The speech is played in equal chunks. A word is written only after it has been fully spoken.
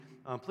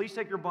Please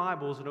take your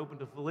Bibles and open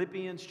to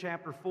Philippians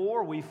chapter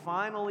 4. We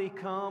finally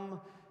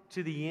come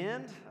to the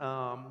end.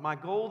 My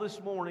goal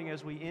this morning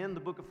as we end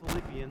the book of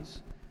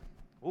Philippians,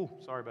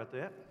 sorry about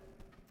that.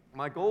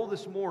 My goal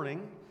this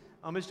morning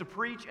is to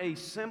preach a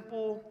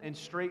simple and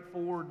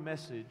straightforward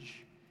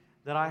message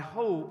that I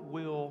hope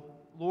will,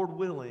 Lord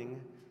willing,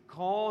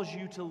 cause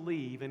you to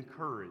leave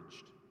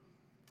encouraged.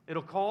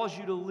 It'll cause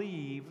you to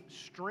leave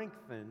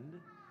strengthened,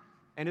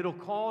 and it'll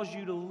cause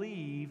you to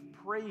leave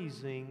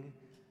praising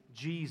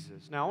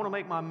Jesus. Now, I want to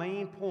make my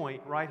main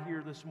point right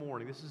here this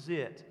morning. This is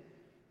it.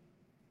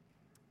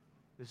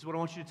 This is what I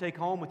want you to take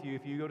home with you.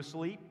 If you go to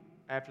sleep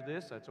after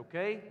this, that's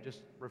okay.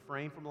 Just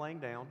refrain from laying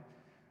down.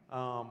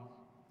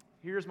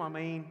 Here's my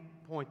main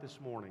point this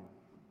morning.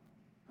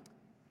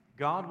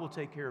 God will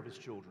take care of His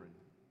children.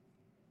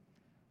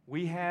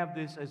 We have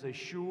this as a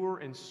sure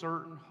and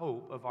certain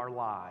hope of our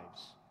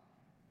lives.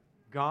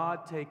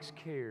 God takes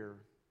care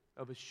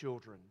of His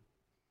children.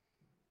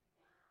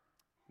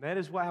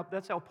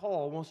 That's how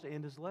Paul wants to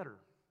end his letter.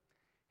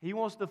 He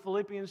wants the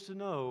Philippians to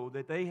know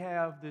that they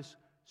have this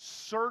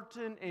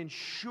certain and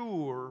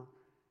sure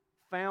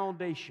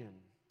foundation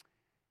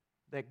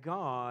that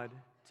God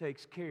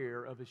takes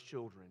care of His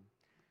children.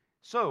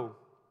 So,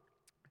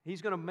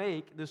 he's going to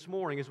make this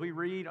morning, as we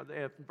read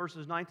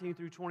verses 19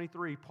 through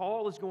 23,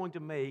 Paul is going to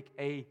make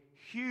a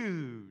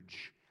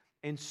huge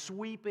and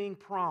sweeping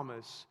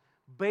promise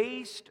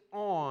based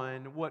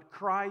on what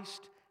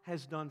Christ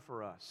has done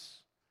for us.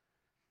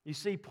 You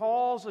see,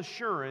 Paul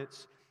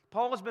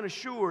has been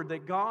assured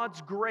that God's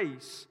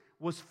grace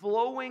was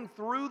flowing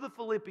through the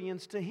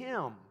Philippians to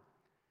him.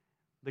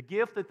 The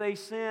gift that they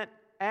sent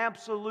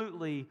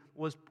absolutely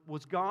was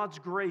God's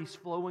grace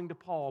flowing to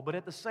Paul. But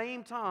at the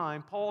same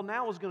time, Paul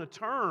now is going to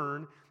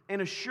turn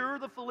and assure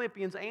the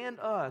Philippians and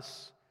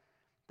us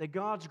that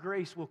God's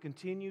grace will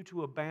continue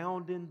to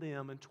abound in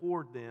them and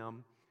toward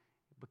them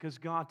because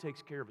God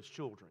takes care of His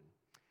children.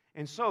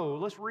 And so,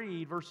 let's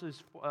read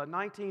verses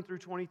 19 through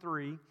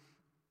 23.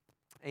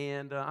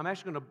 And I'm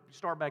actually going to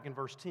start back in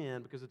verse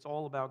 10 because it's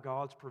all about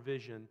God's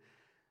provision.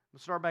 We'll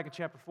start back in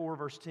chapter 4,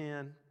 verse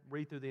 10,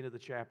 read through the end of the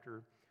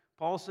chapter.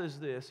 Paul says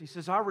this, he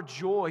says, "I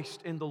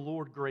rejoiced in the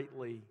Lord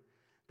greatly,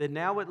 that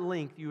now at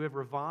length you have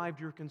revived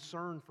your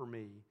concern for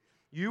me.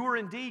 You were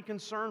indeed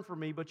concerned for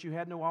me, but you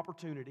had no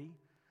opportunity.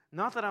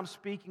 Not that I'm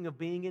speaking of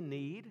being in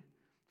need,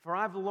 for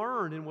I've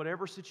learned in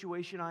whatever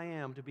situation I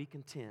am to be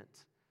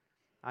content.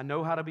 I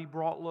know how to be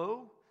brought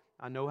low,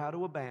 I know how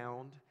to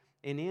abound.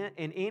 In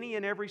any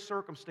and every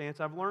circumstance,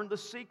 I've learned the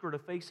secret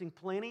of facing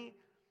plenty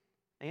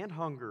and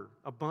hunger,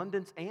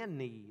 abundance and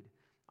need.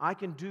 I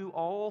can do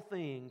all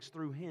things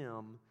through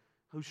Him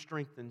who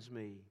strengthens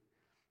me.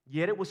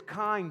 Yet it was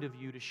kind of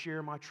you to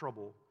share my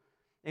trouble.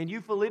 And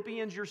you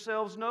Philippians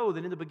yourselves know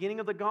that in the beginning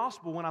of the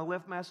gospel, when I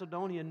left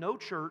Macedonia, no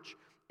church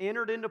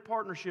entered into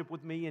partnership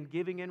with me in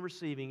giving and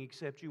receiving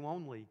except you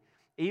only.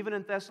 Even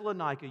in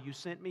Thessalonica, you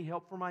sent me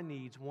help for my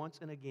needs once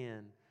and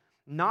again.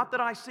 Not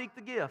that I seek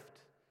the gift,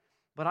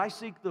 but I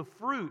seek the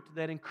fruit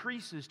that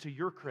increases to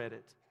your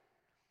credit.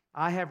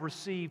 I have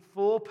received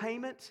full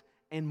payment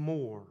and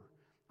more.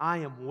 I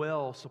am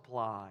well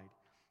supplied.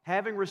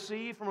 Having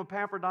received from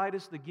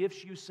Epaphroditus the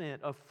gifts you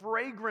sent, a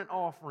fragrant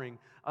offering,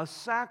 a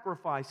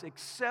sacrifice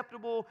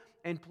acceptable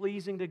and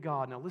pleasing to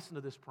God." Now listen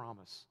to this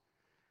promise.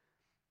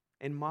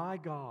 "And my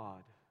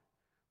God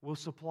will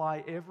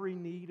supply every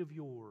need of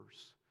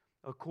yours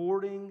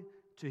according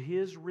to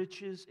His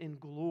riches in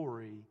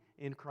glory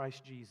in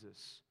Christ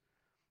Jesus.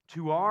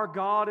 To our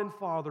God and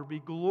Father be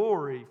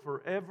glory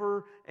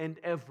forever and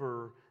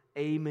ever.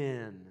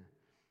 Amen.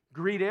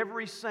 Greet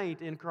every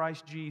saint in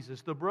Christ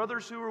Jesus. The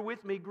brothers who are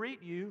with me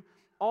greet you.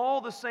 All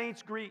the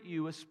saints greet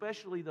you,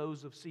 especially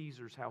those of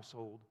Caesar's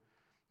household.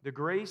 The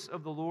grace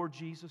of the Lord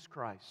Jesus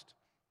Christ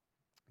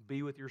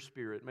be with your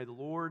spirit." May the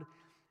Lord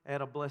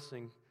add a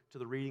blessing to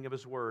the reading of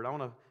His Word. I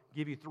want to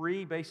give you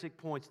 3 basic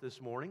points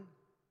this morning.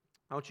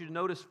 I want you to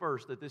notice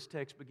first that this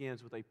text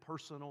begins with a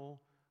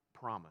personal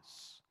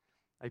promise.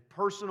 A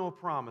personal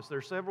promise. There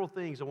are several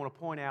things I want to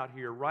point out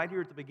here, right here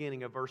at the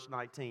beginning of verse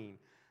 19.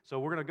 So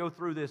we're going to go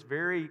through this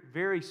very,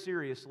 very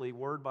seriously,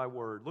 word by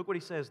word. Look what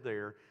he says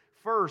there.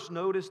 First,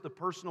 notice the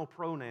personal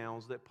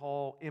pronouns that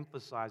Paul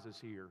emphasizes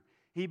here.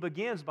 He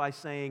begins by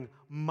saying,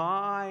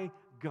 "My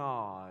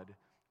God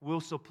will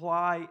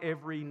supply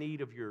every need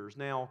of yours."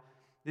 Now,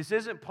 this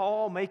isn't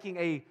Paul making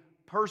a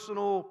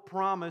personal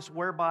promise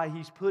whereby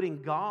he's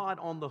putting God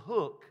on the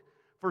hook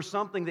for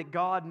something that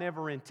God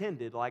never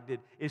intended.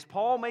 Is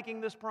Paul making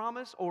this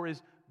promise or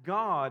is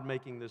God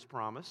making this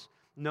promise?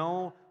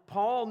 No,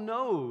 Paul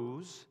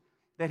knows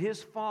that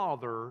his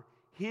Father,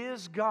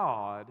 his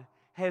God,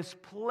 has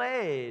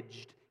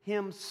pledged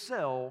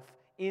Himself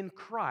in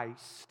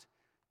Christ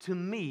to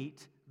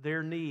meet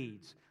their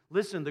needs.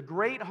 Listen, the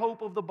great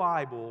hope of the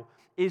Bible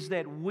is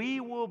that we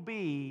will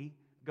be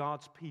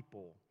God's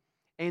people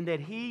and that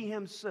He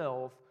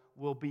Himself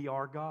will be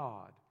our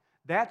God.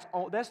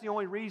 That's the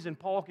only reason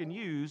Paul can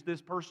use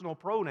this personal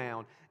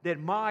pronoun, that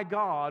my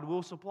God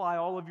will supply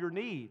all of your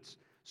needs.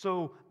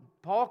 So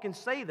Paul can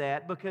say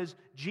that because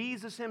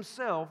Jesus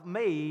Himself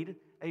made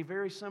a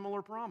very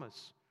similar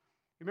promise.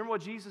 Remember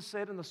what Jesus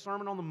said in the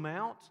Sermon on the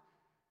Mount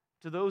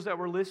to those that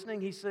were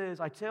listening? He says,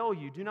 I tell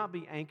you, do not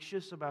be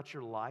anxious about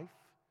your life,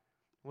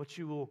 what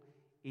you will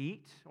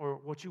eat or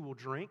what you will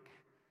drink,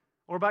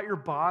 or about your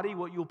body,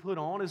 what you'll put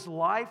on. Is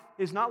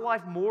not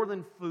life more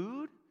than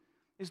food?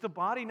 Is the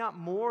body not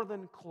more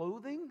than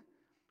clothing?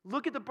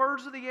 Look at the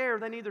birds of the air.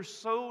 They neither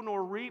sow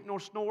nor reap nor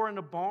store in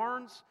the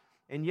barns,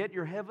 and yet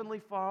your heavenly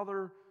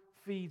Father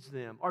feeds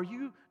them. Are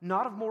you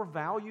not of more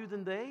value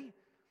than they?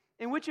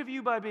 And which of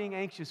you, by being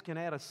anxious, can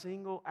add a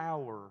single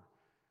hour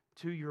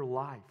to your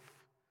life?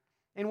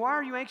 And why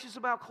are you anxious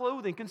about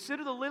clothing?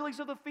 Consider the lilies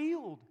of the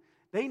field.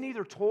 They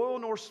neither toil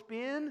nor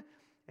spin,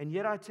 and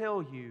yet I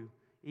tell you,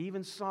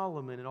 even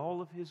Solomon in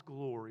all of his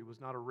glory was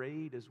not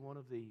arrayed as one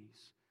of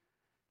these.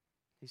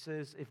 He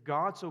says, if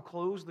God so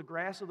clothes the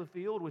grass of the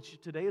field,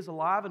 which today is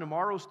alive and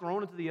tomorrow is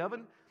thrown into the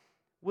oven,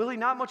 will He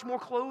not much more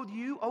clothe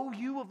you, O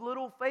you of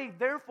little faith?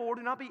 Therefore,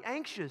 do not be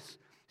anxious,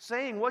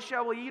 saying, what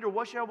shall we eat, or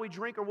what shall we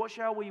drink, or what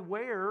shall we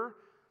wear?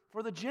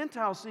 For the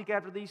Gentiles seek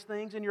after these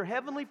things, and your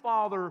heavenly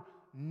Father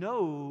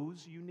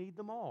knows you need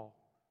them all.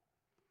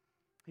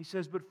 He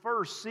says, but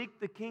first seek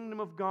the kingdom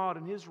of God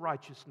and His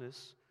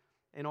righteousness,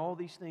 and all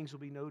these things will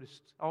be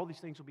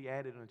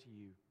added unto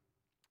you.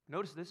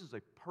 Notice this is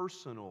a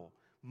personal.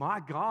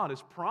 My God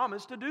has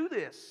promised to do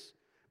this.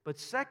 But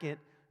second,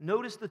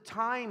 notice the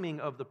timing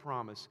of the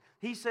promise.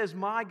 He says,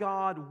 my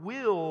God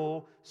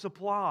will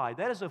supply.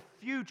 That is a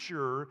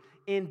future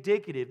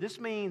indicative. This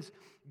means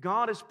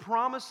God is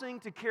promising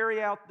to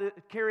carry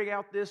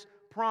out this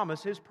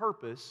promise, His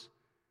purpose,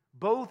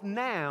 both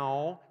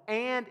now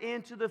and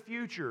into the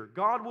future.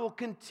 God will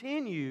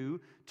continue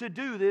to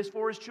do this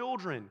for His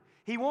children.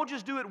 He won't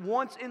just do it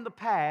once in the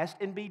past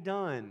and be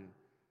done.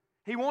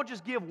 He won't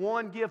just give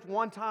one gift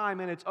one time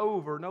and it's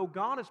over. No,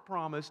 God has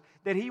promised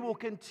that He will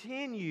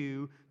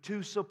continue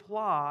to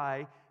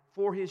supply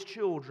for His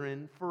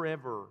children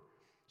forever.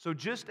 So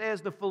just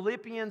as the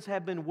Philippians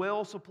have been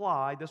well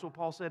supplied, that's what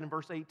Paul said in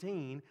verse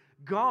 18,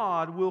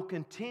 God will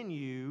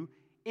continue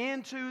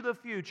into the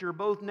future,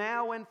 both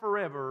now and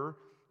forever,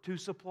 to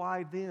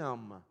supply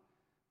them.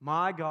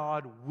 My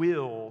God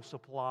will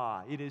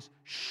supply. It is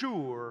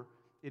sure,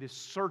 it is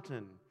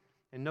certain.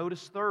 And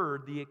notice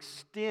third, the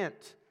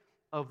extent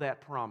of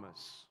that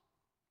promise.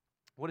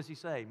 What does He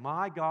say?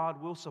 My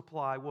God will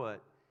supply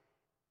what?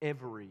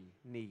 Every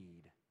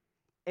need.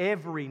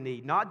 Every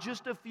need. Not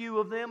just a few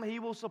of them. He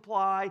will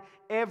supply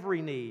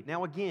every need.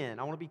 Now again,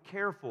 I want to be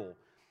careful.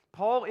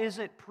 Paul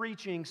isn't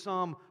preaching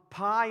some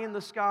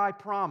pie-in-the-sky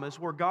promise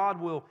where God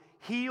will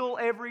heal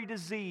every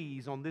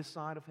disease on this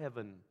side of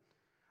heaven,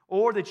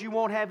 or that you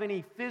won't have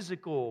any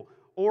physical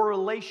or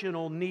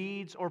relational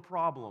needs or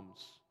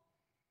problems.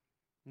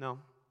 No.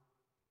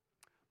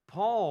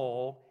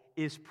 Paul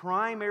is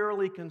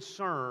primarily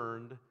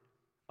concerned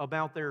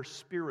about their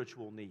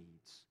spiritual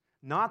needs,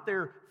 not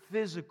their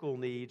physical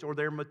needs or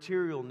their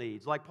material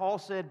needs. Like Paul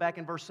said back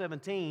in verse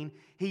 17,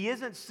 he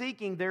isn't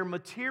seeking their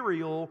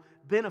material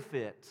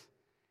benefit.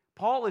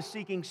 Paul is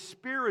seeking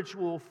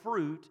spiritual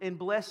fruit and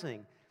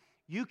blessing.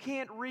 You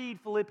can't read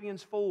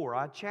Philippians 4.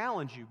 I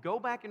challenge you. Go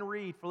back and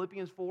read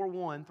Philippians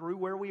 4:1 through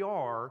where we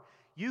are.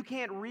 You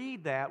can't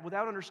read that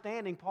without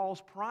understanding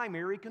Paul's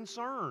primary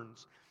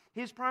concerns.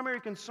 His primary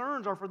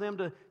concerns are for them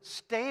to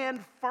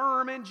stand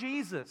firm in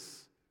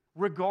Jesus,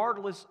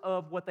 regardless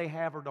of what they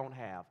have or don't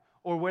have,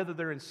 or whether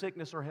they're in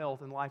sickness or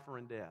health, in life or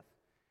in death.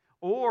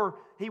 Or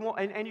you'd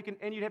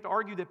have to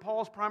argue that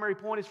Paul's primary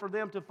point is for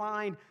them to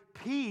find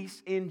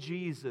peace in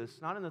Jesus,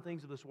 not in the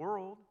things of this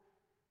world,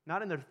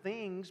 not in their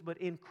things, but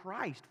in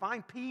Christ.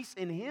 Find peace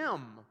in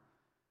Him.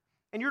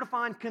 And you're to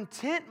find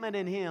contentment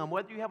in Him,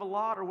 whether you have a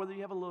lot or whether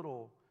you have a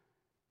little.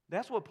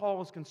 That's what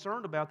Paul is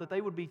concerned about, that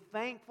they would be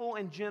thankful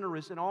and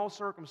generous in all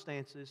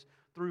circumstances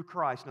through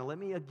Christ. Now,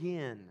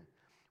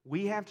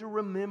 we have to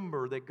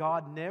remember that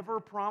God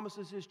never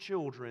promises His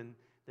children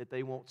that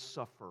they won't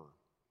suffer,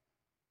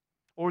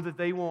 or that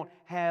they won't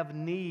have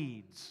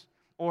needs,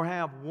 or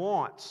have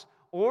wants,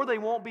 or they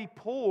won't be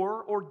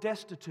poor or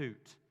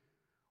destitute,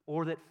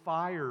 or that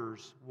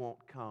fires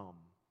won't come,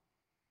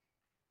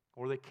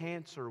 or that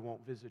cancer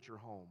won't visit your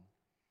home,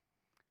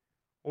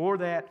 or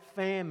that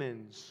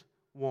famines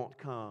won't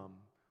come,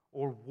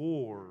 or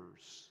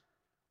wars,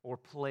 or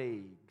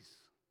plagues.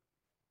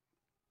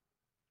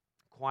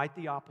 Quite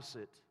the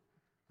opposite.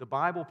 The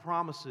Bible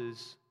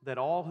promises that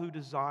all who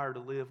desire to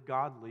live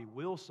godly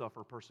will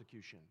suffer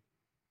persecution.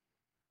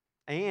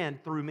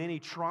 And through many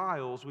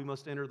trials we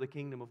must enter the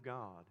kingdom of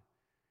God.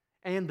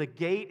 And the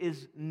gate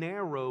is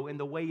narrow and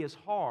the way is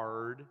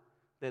hard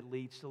that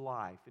leads to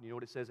life. And you know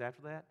what it says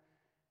after that?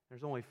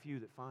 There's only a few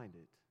that find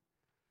it.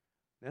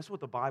 That's what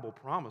the Bible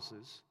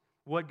promises.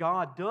 What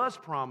God does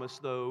promise,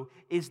 though,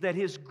 is that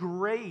His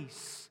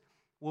grace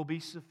will be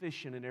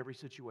sufficient in every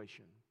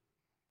situation.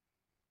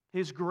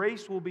 His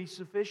grace will be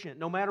sufficient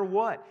no matter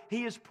what.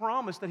 He has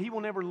promised that He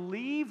will never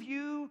leave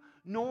you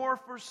nor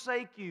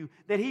forsake you,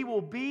 that He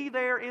will be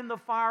there in the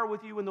fire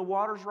with you when the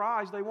waters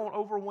rise. They won't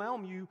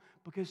overwhelm you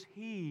because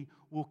He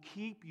will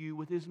keep you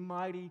with His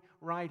mighty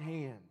right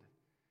hand.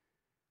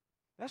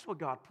 That's what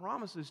God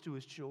promises to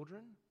His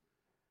children.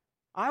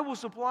 I will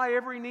supply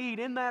every need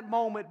in that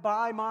moment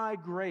by my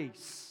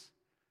grace.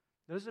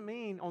 Doesn't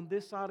mean on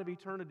this side of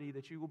eternity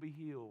that you will be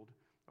healed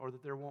or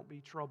that there won't be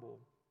trouble.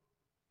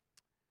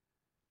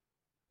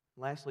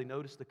 Lastly,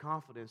 notice the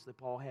confidence that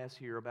Paul has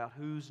here about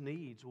whose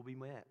needs will be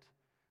met.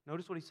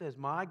 Notice what he says,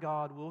 my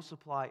God will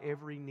supply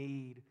every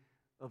need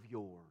of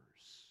yours.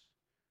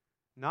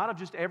 Not of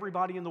just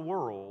everybody in the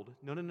world.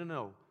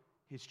 No.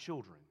 His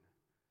children.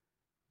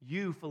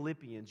 You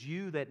Philippians,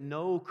 you that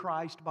know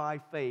Christ by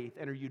faith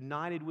and are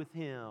united with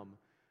Him,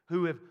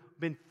 who have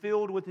been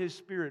filled with His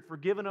Spirit,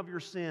 forgiven of your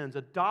sins,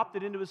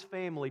 adopted into His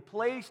family,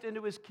 placed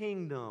into His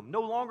kingdom,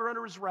 no longer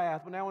under His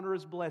wrath, but now under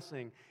His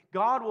blessing.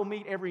 God will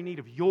meet every need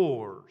of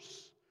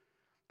yours.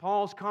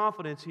 Paul's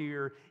confidence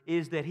here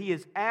is that he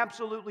is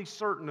absolutely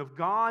certain of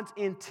God's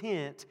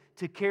intent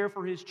to care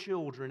for His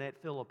children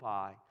at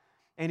Philippi.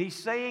 And he's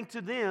saying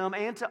to them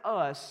and to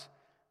us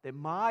that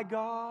my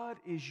God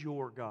is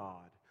your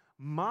God.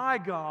 My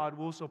God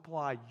will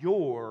supply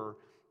your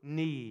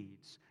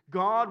needs.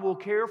 God will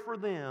care for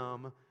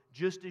them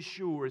just as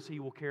sure as He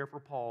will care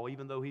for Paul,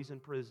 even though he's in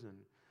prison.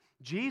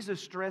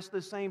 Jesus stressed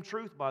the same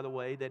truth, by the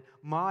way, that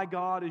my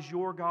God is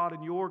your God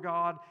and your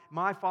God,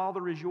 my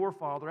Father is your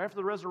Father. After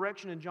the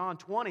resurrection in John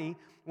 20,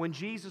 when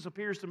Jesus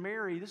appears to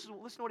Mary, listen to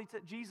what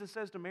Jesus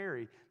says to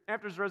Mary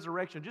after His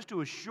resurrection, just to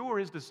assure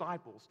His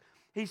disciples.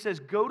 He says,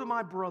 go to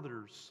my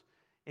brothers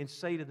and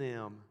say to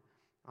them,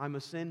 I'm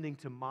ascending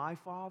to my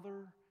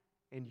Father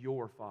and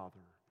your Father,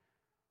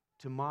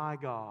 to my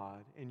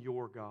God and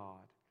your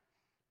God.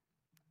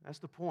 That's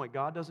the point.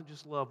 God doesn't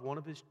love one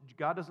of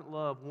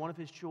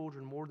His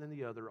children more than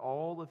the other.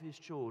 All of His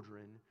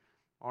children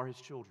are His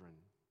children.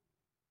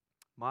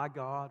 My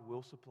God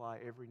will supply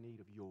every need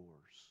of yours.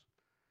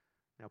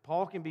 Now,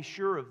 Paul can be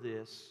sure of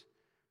this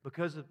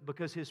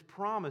because his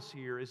promise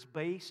here is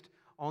based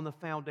on the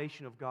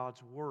foundation of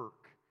God's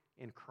work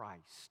in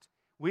Christ.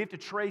 We have to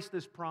trace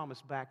this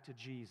promise back to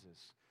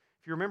Jesus.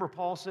 If you remember,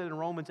 Paul said in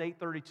Romans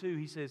 8:32,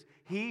 he says,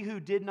 He who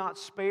did not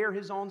spare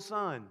His own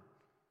Son.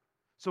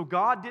 So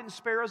God didn't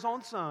spare His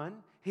own Son.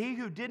 He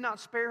who did not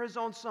spare His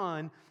own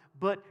Son,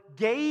 but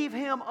gave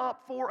Him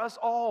up for us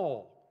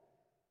all.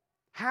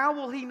 How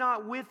will He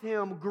not with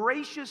Him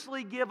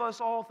graciously give us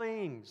all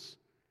things?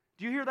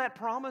 Do you hear that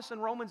promise in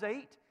Romans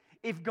 8?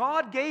 If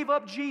God gave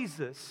up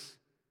Jesus,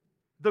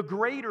 the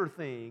greater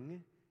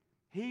thing,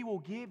 He will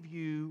give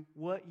you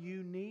what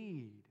you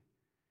need.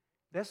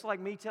 That's like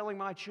me telling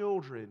my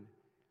children,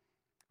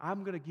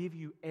 I'm going to give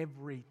you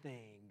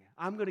everything.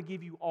 I'm going to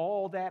give you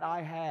all that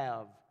I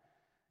have.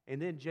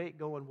 And then Jake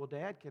going, well,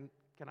 Dad, can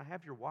I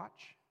have your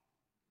watch?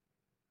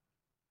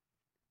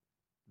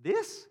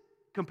 This?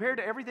 Compared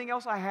to everything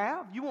else I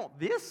have? You want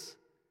this?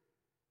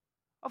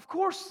 Of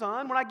course,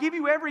 son. When I give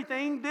you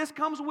everything, this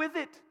comes with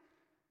it.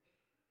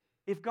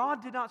 If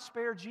God did not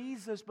spare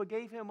Jesus but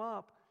gave Him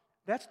up,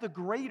 that's the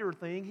greater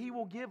thing. He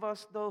will give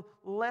us the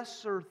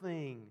lesser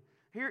thing.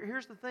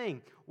 Here's the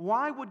thing.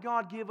 Why would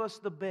God give us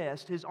the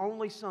best, His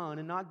only Son,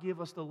 and not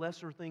give us the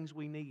lesser things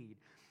we need?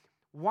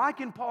 Why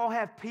can Paul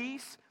have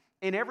peace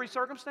in every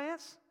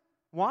circumstance?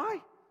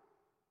 Why?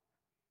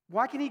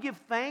 Why can he give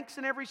thanks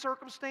in every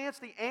circumstance?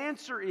 The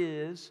answer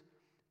is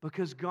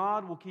because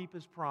God will keep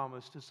His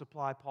promise to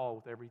supply Paul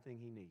with everything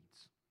he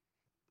needs.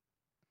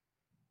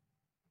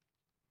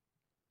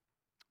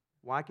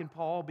 Why can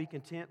Paul be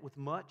content with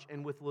much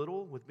and with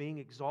little, with being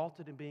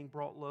exalted and being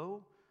brought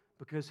low?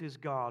 Because his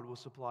God will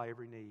supply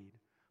every need.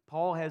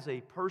 Paul has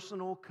a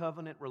personal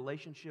covenant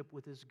relationship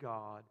with his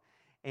God,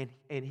 and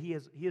he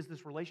has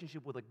this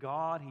relationship with a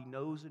God he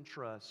knows and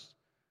trusts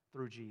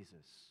through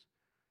Jesus.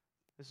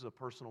 This is a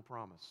personal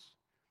promise,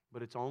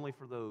 but it's only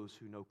for those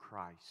who know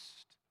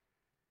Christ.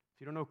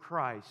 If you don't know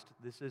Christ,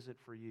 this isn't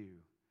for you.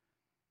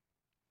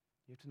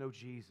 You have to know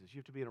Jesus. You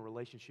have to be in a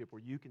relationship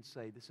where you can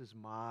say, this is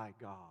my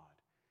God,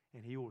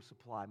 and He will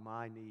supply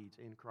my needs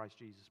in Christ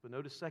Jesus. But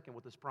notice, second,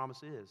 what this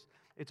promise is.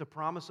 It's a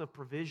promise of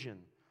provision.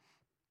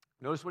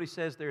 Notice what he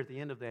says there at the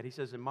end of that. He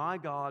says, and my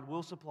God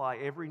will supply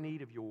every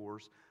need of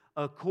yours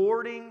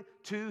according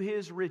to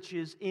His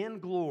riches in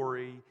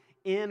glory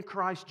in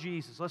Christ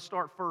Jesus. Let's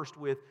start first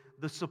with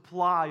the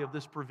supply of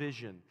this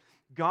provision.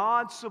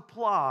 God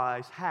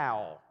supplies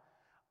how?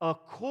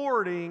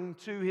 According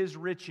to His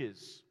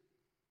riches.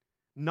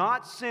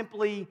 Not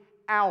simply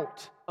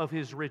out of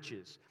His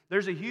riches.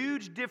 There's a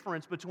huge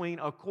difference between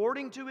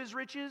according to His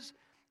riches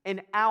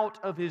and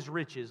out of His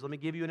riches. Let me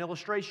give you an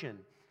illustration.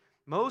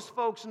 Most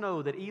folks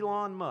know that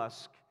Elon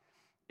Musk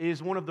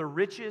is one of the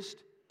richest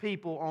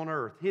people on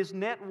earth. His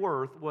net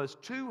worth was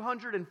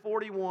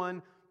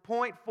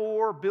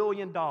 $241.4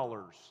 billion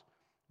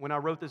when I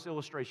wrote this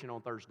illustration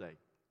on Thursday.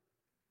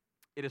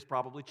 It has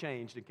probably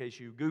changed in case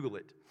you Google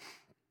it.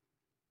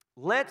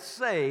 Let's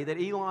say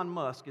that Elon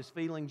Musk is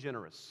feeling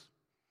generous,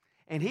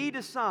 and he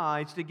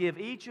decides to give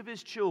each of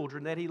his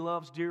children that he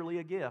loves dearly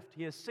a gift.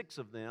 He has 6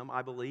 of them,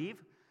 I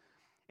believe.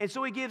 And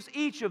so he gives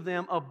each of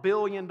them $1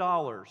 billion.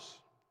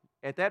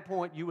 At that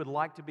point, you would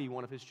like to be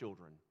one of his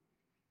children.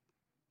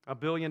 $1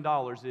 billion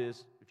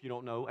is, if you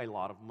don't know, a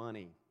lot of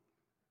money.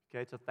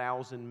 Okay, it's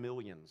 1,000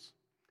 millions.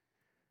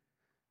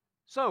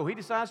 So he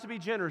decides to be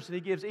generous, and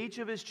he gives each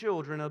of his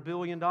children $1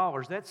 billion.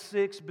 That's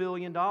 $6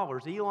 billion.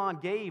 Elon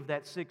gave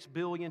that $6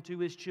 billion to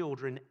his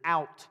children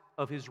out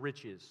of his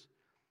riches.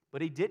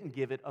 But he didn't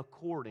give it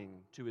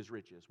according to his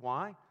riches.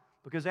 Why?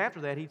 Because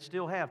after that, he'd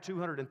still have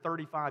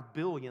 $235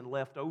 billion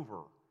left over.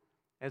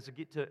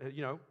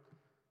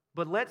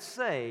 But let's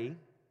say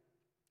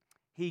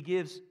he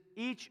gives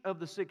each of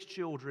the 6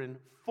 children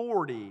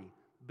 $40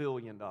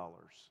 billion.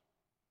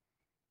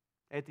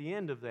 At the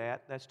end of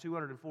that, that's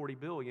 $240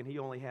 billion. He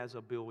only has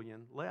 $1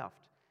 billion left.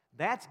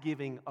 That's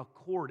giving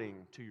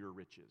according to your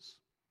riches.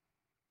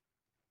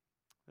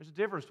 There's a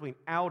difference between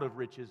out of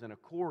riches and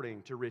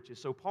according to riches.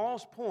 So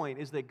Paul's point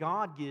is that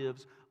God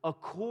gives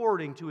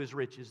according to His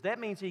riches. That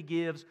means He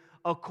gives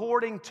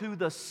according to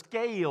the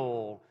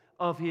scale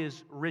of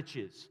His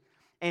riches.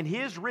 And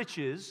His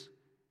riches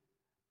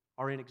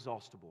are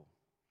inexhaustible.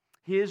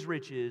 His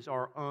riches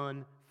are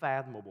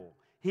unfathomable.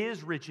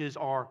 His riches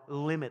are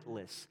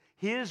limitless.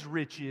 His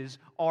riches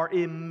are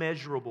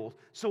immeasurable.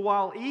 So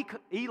while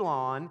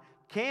Elon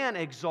can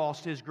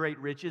exhaust his great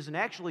riches and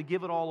actually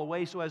give it all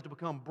away so as to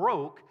become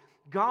broke,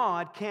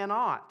 God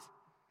cannot.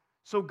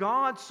 So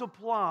God's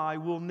supply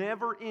will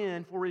never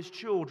end for His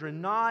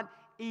children, not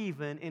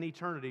even in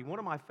eternity. One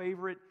of my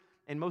favorite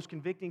and most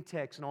convicting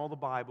texts in all the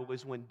Bible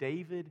is when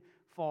David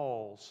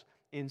falls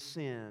in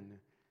sin.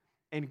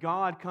 And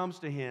God comes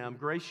to him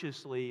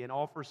graciously and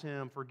offers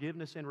him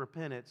forgiveness and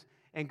repentance.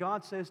 And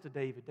God says to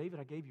David,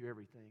 David, I gave you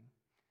everything.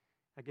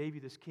 I gave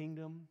you this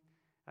kingdom.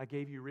 I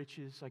gave you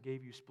riches. I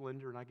gave you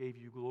splendor. And I gave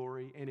you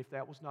glory. And if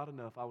that was not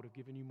enough, I would have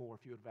given you more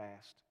if you would have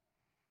asked.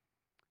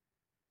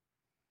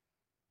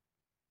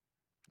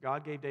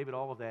 God gave David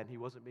all of that, and he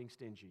wasn't being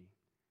stingy.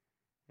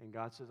 And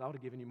God says, I would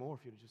have given you more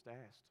if you'd have just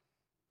asked.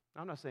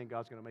 I'm not saying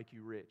God's going to make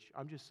you rich.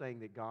 I'm just saying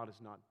that God is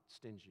not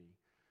stingy.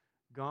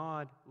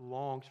 God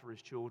longs for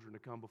His children to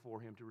come before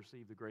Him to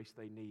receive the grace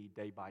they need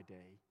day by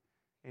day.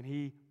 And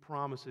He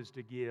promises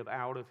to give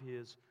out of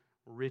His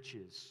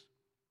riches.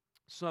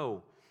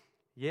 So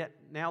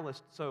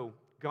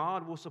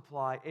God will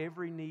supply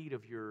every need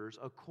of yours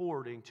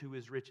according to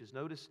His riches.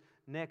 Notice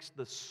next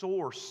the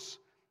source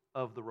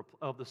of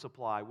the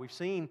supply. We've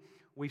seen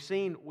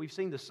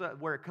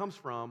where it comes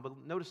from, but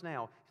notice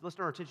now, let's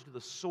turn our attention to the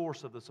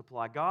source of the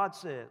supply.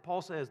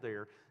 Paul says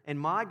there, and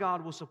my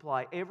God will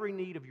supply every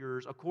need of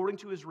yours according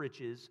to His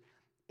riches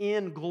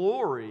in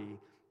glory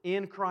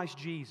in Christ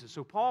Jesus.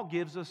 So Paul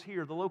gives us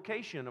here the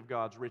location of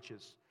God's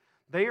riches.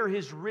 They are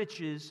His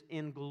riches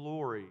in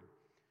glory.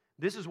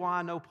 This is why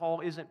I know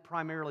Paul isn't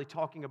primarily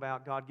talking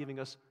about God giving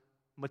us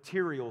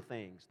material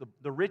things.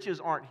 The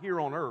riches aren't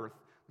here on earth.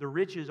 The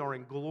riches are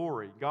in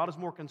glory. God is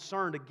more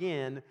concerned,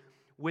 again,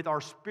 with our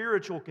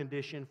spiritual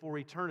condition for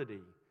eternity.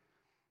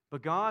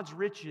 But God's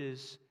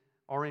riches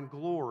are in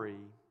glory,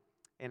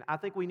 and I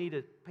think we need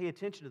to pay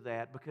attention to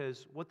that,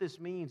 because what this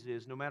means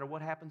is no matter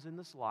what happens in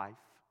this life,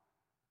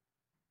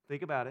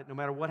 think about it, no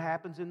matter what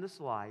happens in this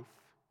life,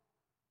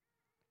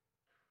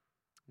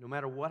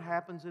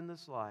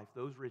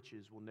 those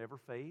riches will never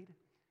fade,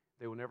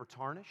 they will never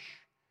tarnish,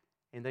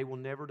 and they will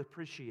never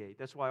depreciate.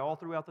 That's why all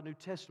throughout the New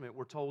Testament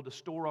we're told to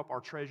store up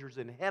our treasures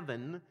in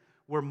heaven,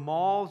 where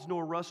moths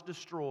nor rust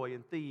destroy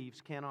and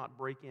thieves cannot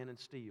break in and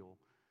steal.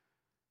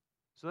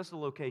 So that's the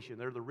location.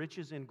 They're the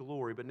riches in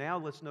glory. But now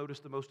let's notice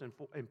the most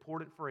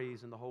important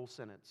phrase in the whole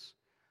sentence.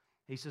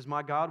 He says,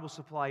 my God will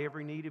supply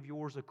every need of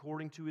yours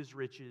according to His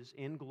riches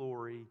in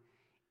glory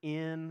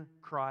in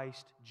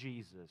Christ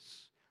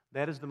Jesus.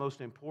 That is the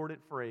most important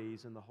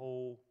phrase in the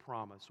whole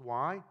promise.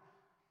 Why?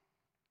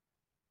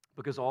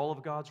 Because all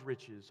of God's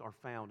riches are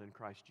found in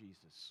Christ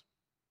Jesus.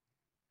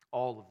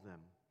 All of them.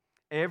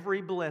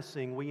 Every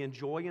blessing we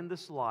enjoy in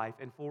this life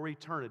and for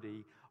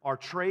eternity are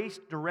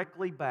traced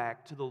directly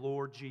back to the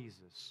Lord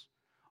Jesus.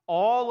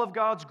 All of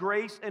God's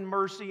grace and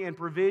mercy and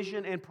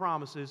provision and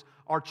promises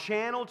are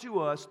channeled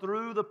to us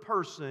through the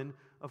person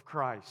of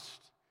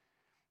Christ.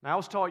 Now, I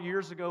was taught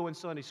years ago in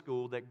Sunday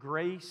school that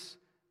grace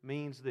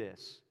means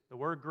this. The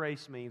word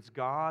grace means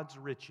God's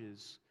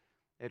riches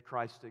at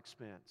Christ's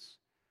expense.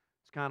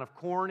 It's kind of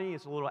corny.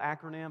 It's a little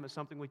acronym. It's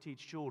something we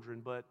teach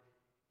children, but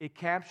it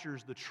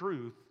captures the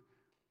truth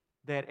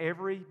that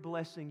every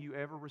blessing you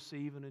ever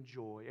receive and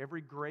enjoy,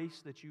 every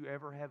grace that you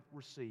ever have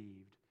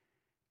received,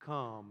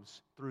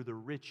 comes through the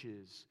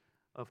riches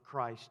of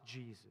Christ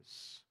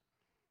Jesus.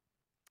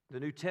 The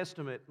New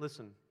Testament,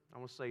 listen, I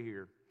want to say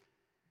here,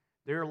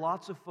 there are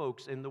lots of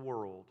folks in the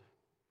world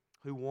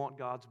who want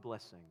God's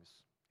blessings.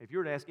 If you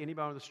were to ask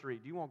anybody on the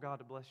street, do you want God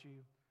to bless you?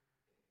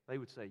 They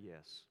would say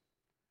yes.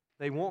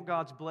 They want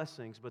God's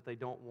blessings, but they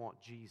don't want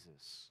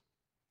Jesus.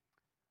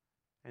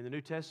 And the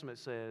New Testament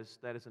says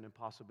that is an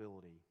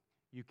impossibility.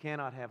 You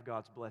cannot have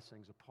God's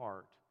blessings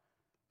apart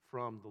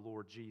from the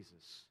Lord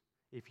Jesus.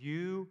 If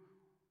you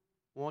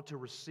want to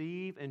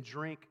receive and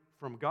drink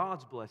from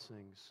God's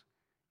blessings,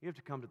 you have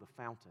to come to the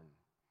fountain.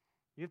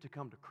 You have to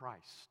come to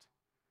Christ.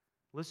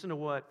 Listen to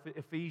what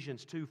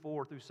Ephesians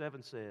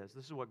 2:4-7 says.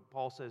 This is what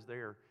Paul says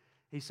there.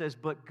 He says,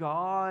 but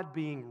God,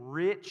 being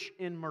rich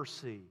in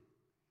mercy,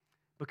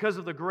 Because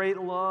of the great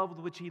love with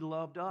which He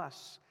loved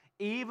us.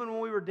 Even when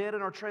we were dead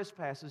in our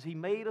trespasses, He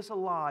made us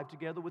alive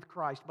together with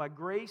Christ. By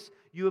grace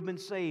you have been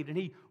saved. And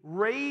He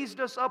raised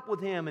us up with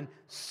Him and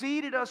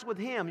seated us with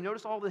Him. You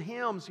notice all the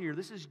hymns here.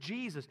 This is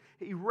Jesus.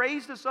 He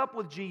raised us up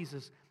with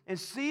Jesus and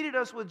seated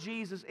us with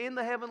Jesus in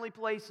the heavenly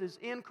places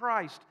in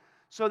Christ,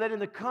 so that in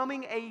the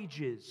coming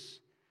ages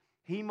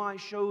He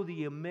might show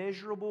the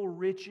immeasurable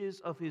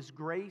riches of His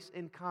grace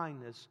and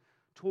kindness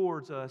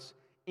towards us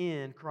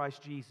in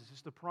Christ Jesus.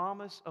 It's the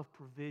promise of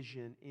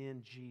provision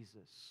in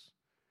Jesus.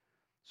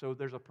 So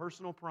there's a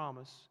personal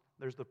promise,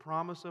 there's the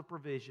promise of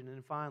provision,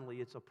 and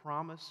finally, it's a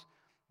promise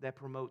that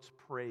promotes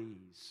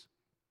praise.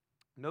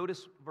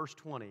 Notice verse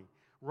 20.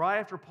 Right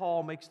after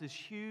Paul makes this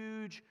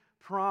huge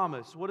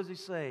promise, what does he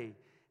say?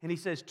 And he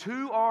says,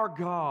 to our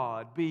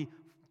God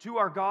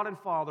and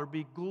Father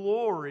be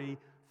glory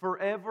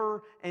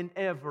forever and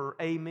ever.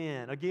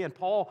 Amen. Again,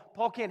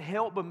 Paul can't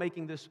help but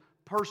making this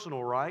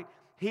personal, right?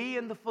 He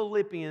and the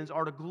Philippians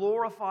are to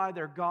glorify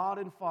their God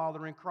and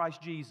Father in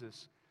Christ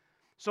Jesus.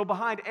 So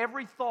behind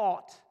every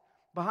thought,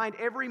 behind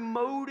every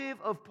motive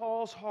of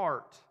Paul's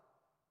heart,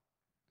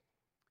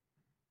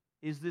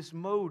 is this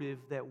motive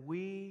that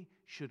we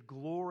should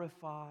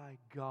glorify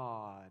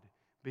God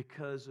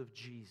because of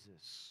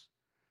Jesus.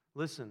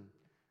 Listen,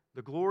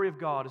 the glory of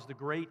God is the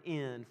great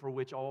end for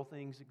which all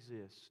things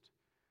exist.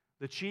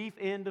 The chief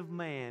end of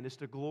man is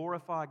to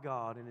glorify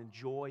God and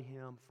enjoy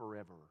Him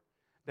forever.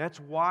 That's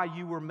why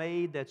you were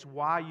made. That's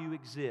why you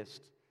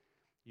exist.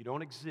 You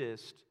don't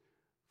exist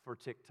for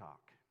TikTok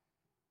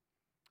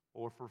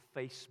or for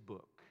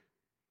Facebook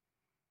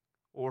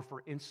or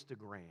for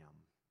Instagram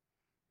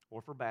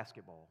or for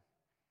basketball.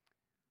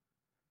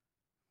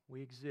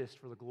 We exist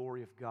for the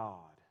glory of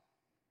God.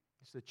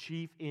 It's the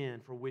chief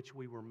end for which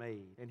we were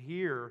made. And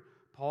here,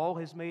 Paul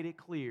has made it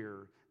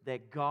clear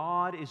that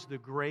God is the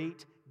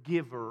great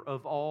giver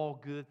of all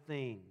good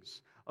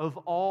things, of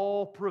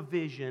all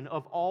provision,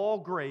 of all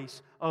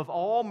grace, of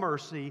all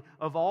mercy,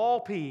 of all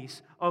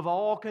peace, of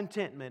all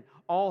contentment.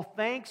 All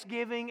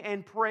thanksgiving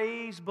and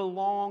praise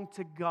belong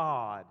to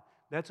God.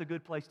 That's a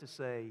good place to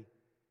say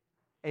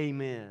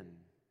amen.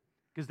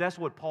 Because that's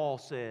what Paul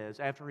says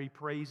after he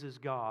praises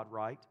God,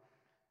 right?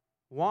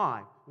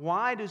 Why?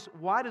 Why does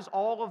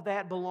all of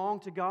that belong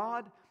to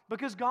God?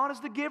 Because God is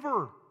the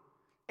giver,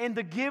 and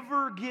the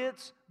giver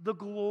gets the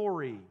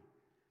glory.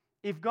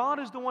 If God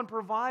is the one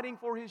providing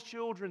for His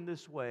children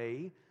this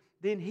way,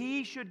 then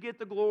He should get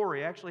the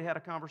glory. I actually had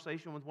a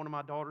conversation with one of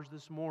my daughters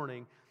this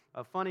morning,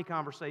 a funny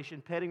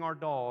conversation, petting our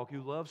dog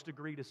who loves to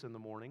greet us in the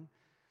morning.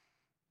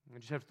 I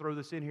just have to throw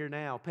this in here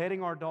now.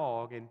 Petting our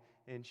dog,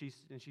 and she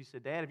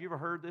said, Dad, have you ever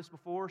heard this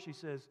before? She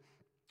says,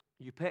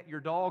 you pet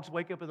your dogs,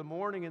 wake up in the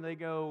morning, and they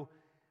go,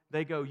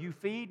 you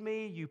feed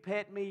me, you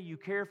pet me, you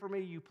care for me,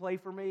 you play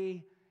for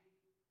me.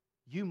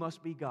 You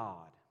must be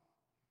God.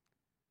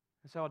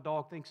 That's how a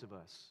dog thinks of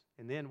us.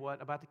 And then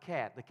what about the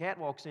cat? The cat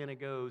walks in and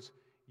goes,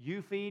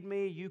 you feed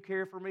me, you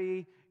care for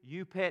me,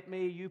 you pet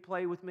me, you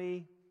play with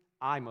me.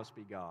 I must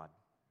be God.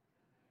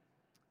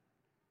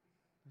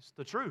 It's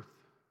the truth.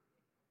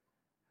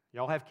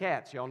 Y'all have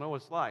cats. Y'all know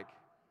what it's like.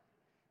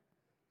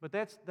 But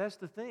that's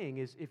the thing,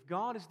 is if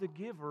God is the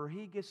giver,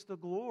 He gets the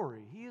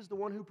glory. He is the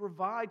one who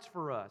provides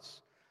for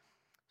us.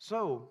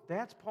 So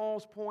that's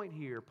Paul's point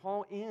here.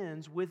 Paul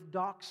ends with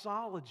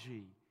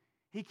doxology.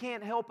 He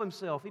can't help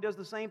himself. He does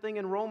the same thing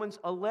in Romans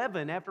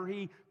 11 after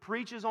he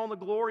preaches on the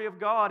glory of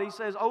God. He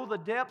says, oh, the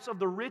depths of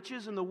the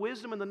riches and the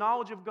wisdom and the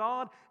knowledge of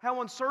God. How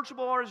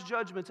unsearchable are His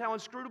judgments, how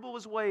inscrutable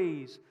His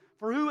ways.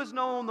 For who has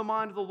known the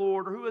mind of the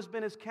Lord, or who has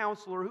been His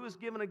counselor, who has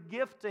given a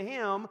gift to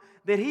Him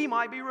that He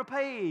might be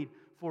repaid?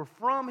 For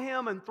from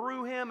Him and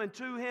through Him and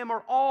to Him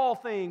are all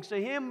things. To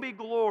Him be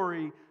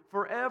glory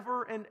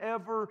forever and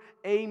ever.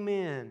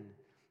 Amen.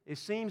 It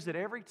seems that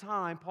every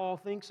time Paul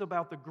thinks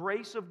about the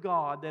grace of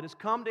God that has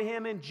come to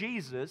him in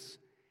Jesus,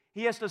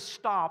 he has to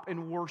stop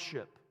and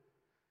worship.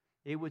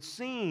 It would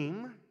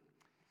seem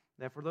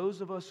that for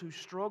those of us who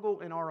struggle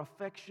in our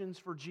affections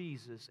for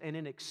Jesus and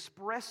in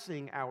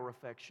expressing our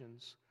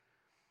affections,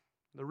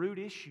 the root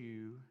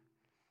issue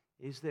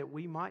is that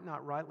we might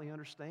not rightly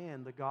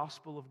understand the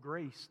gospel of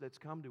grace that's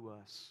come to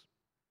us.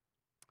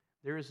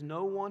 There is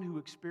no one who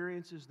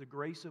experiences the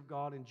grace of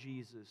God in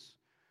Jesus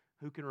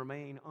who can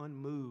remain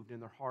unmoved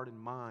in their heart and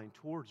mind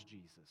towards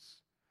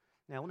Jesus.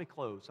 Now, let me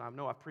close. I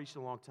know I've preached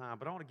a long time,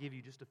 but I want to give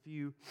you just a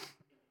few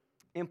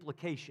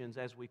implications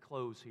as we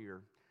close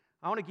here.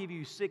 I want to give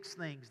you 6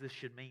 things this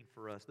should mean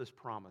for us, this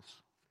promise.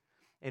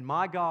 And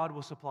my God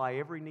will supply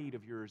every need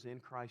of yours in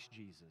Christ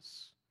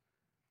Jesus.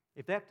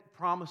 If that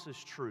promise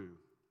is true,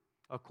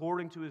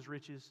 according to His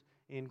riches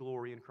in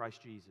glory in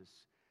Christ Jesus,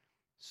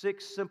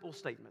 6 simple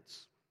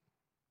statements.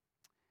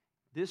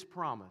 This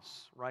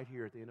promise right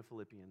here at the end of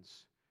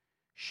Philippians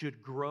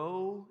should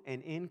grow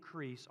and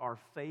increase our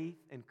faith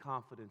and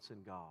confidence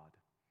in God.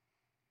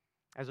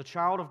 As a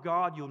child of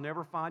God, you'll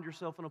never find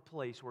yourself in a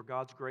place where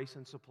God's grace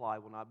and supply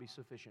will not be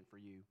sufficient for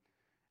you.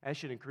 That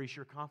should increase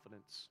your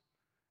confidence.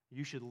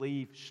 You should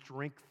leave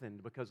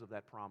strengthened because of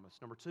that promise.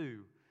 Number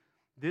 2,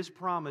 This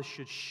promise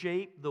should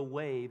shape the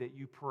way that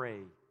you pray.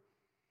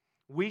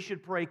 We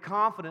should pray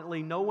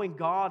confidently, knowing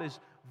God is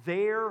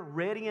there,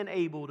 ready and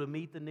able to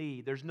meet the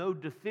need. There's no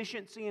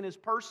deficiency in His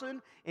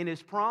person, in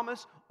His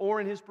promise,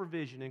 or in His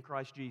provision in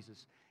Christ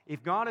Jesus.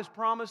 If God has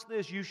promised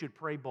this, you should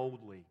pray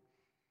boldly.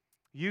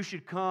 You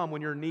should come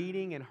when you're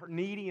needy and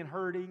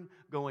hurting,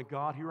 going,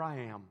 God, here I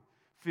am.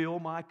 Fill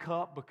my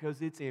cup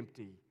because it's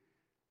empty.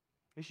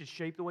 It should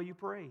shape the way you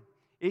pray.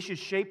 It should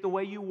shape the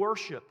way you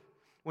worship.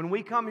 When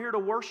we come here to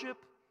worship,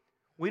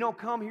 we don't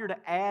come here to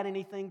add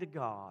anything to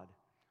God.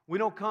 We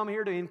don't come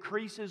here to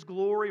increase His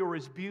glory or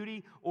His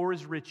beauty or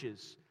His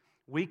riches.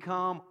 We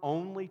come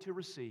only to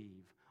receive,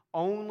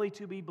 only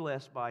to be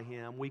blessed by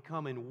Him. We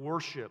come in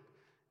worship,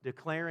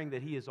 declaring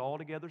that He is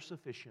altogether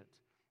sufficient,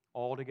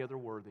 altogether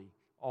worthy,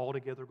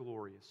 altogether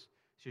glorious.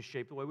 It should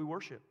shape the way we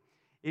worship.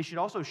 It should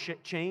also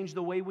change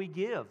the way we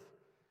give.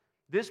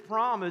 This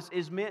promise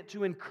is meant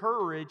to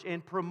encourage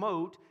and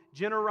promote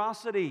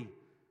generosity.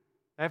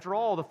 After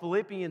all, the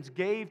Philippians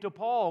gave to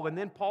Paul, and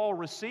then Paul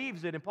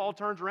receives it, and Paul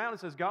turns around and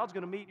says, God's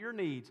going to meet your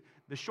needs.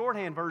 The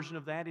shorthand version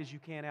of that is you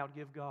can't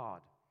outgive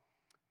God.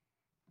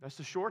 That's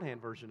the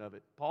shorthand version of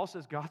it. Paul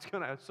says God's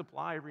going to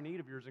supply every need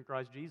of yours in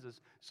Christ Jesus.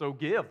 So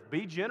give.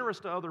 Be generous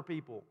to other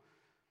people.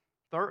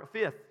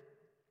 Fifth,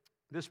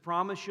 this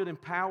promise should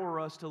empower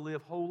us to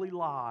live holy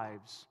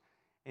lives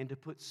and to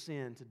put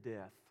sin to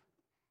death.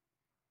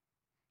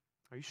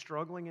 Are you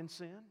struggling in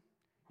sin?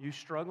 You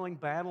struggling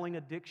battling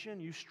addiction?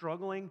 You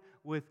struggling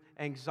with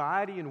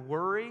anxiety and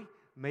worry,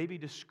 maybe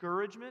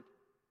discouragement?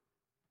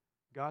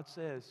 God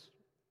says,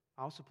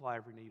 I'll supply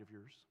every need of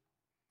yours.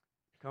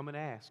 Come and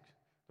ask.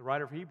 The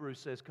writer of Hebrews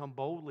says, come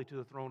boldly to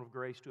the throne of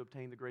grace to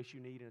obtain the grace you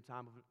need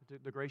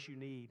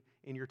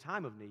in your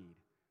time of need.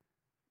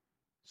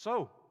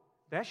 So,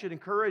 that should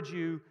encourage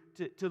you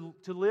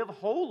to live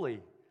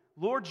holy.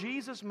 Lord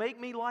Jesus, make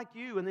me like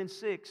you. And then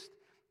sixth,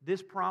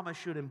 this promise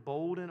should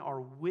embolden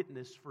our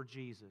witness for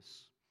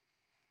Jesus.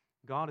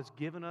 God has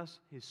given us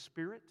His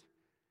Spirit,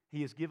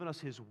 He has given us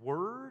His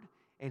Word,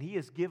 and He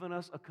has given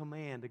us a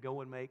command to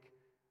go and make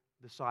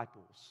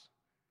disciples.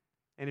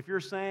 And if you're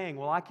saying,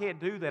 well, I can't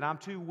do that, I'm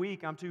too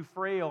weak, I'm too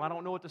frail, I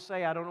don't know what to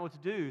say, I don't know what to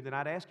do, then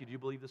I'd ask you, do you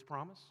believe this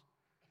promise?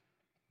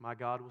 My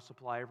God will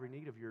supply every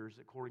need of yours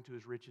according to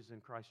His riches in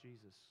Christ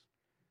Jesus.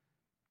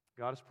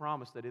 God has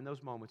promised that in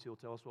those moments He'll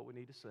tell us what we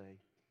need to say,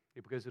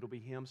 because it'll be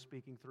Him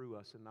speaking through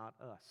us and not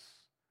us.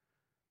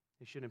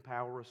 It should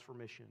empower us for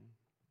mission.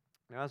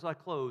 Now, as I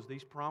close,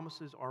 these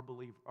promises are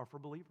for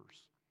believers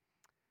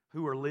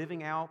who are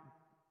living out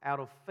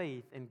of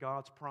faith in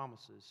God's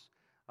promises,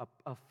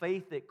 a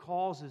faith that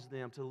causes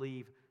them to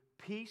live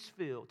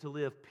peace-filled,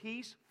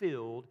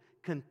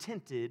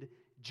 contented,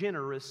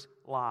 generous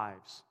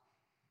lives.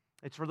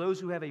 It's for those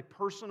who have a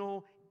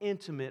personal,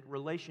 intimate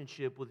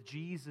relationship with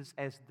Jesus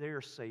as their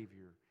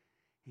Savior.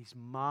 He's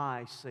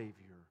my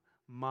Savior,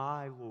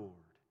 my Lord.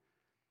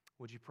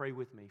 Would you pray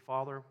with me?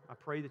 Father, I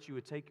pray that you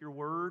would take your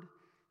word,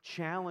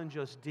 challenge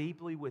us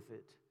deeply with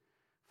it.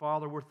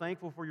 Father, we're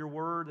thankful for your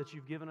word that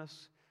you've given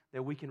us,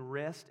 that we can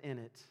rest in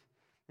it.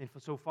 And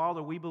so,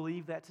 Father, we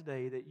believe that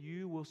today, that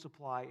you will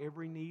supply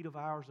every need of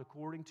ours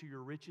according to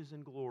your riches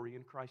and glory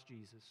in Christ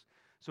Jesus.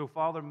 So,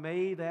 Father,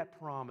 may that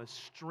promise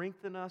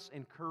strengthen us,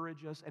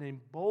 encourage us, and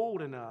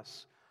embolden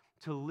us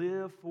to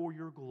live for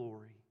your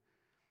glory.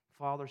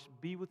 Father,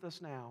 be with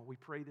us now. We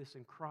pray this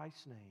in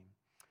Christ's name.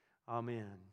 Amen.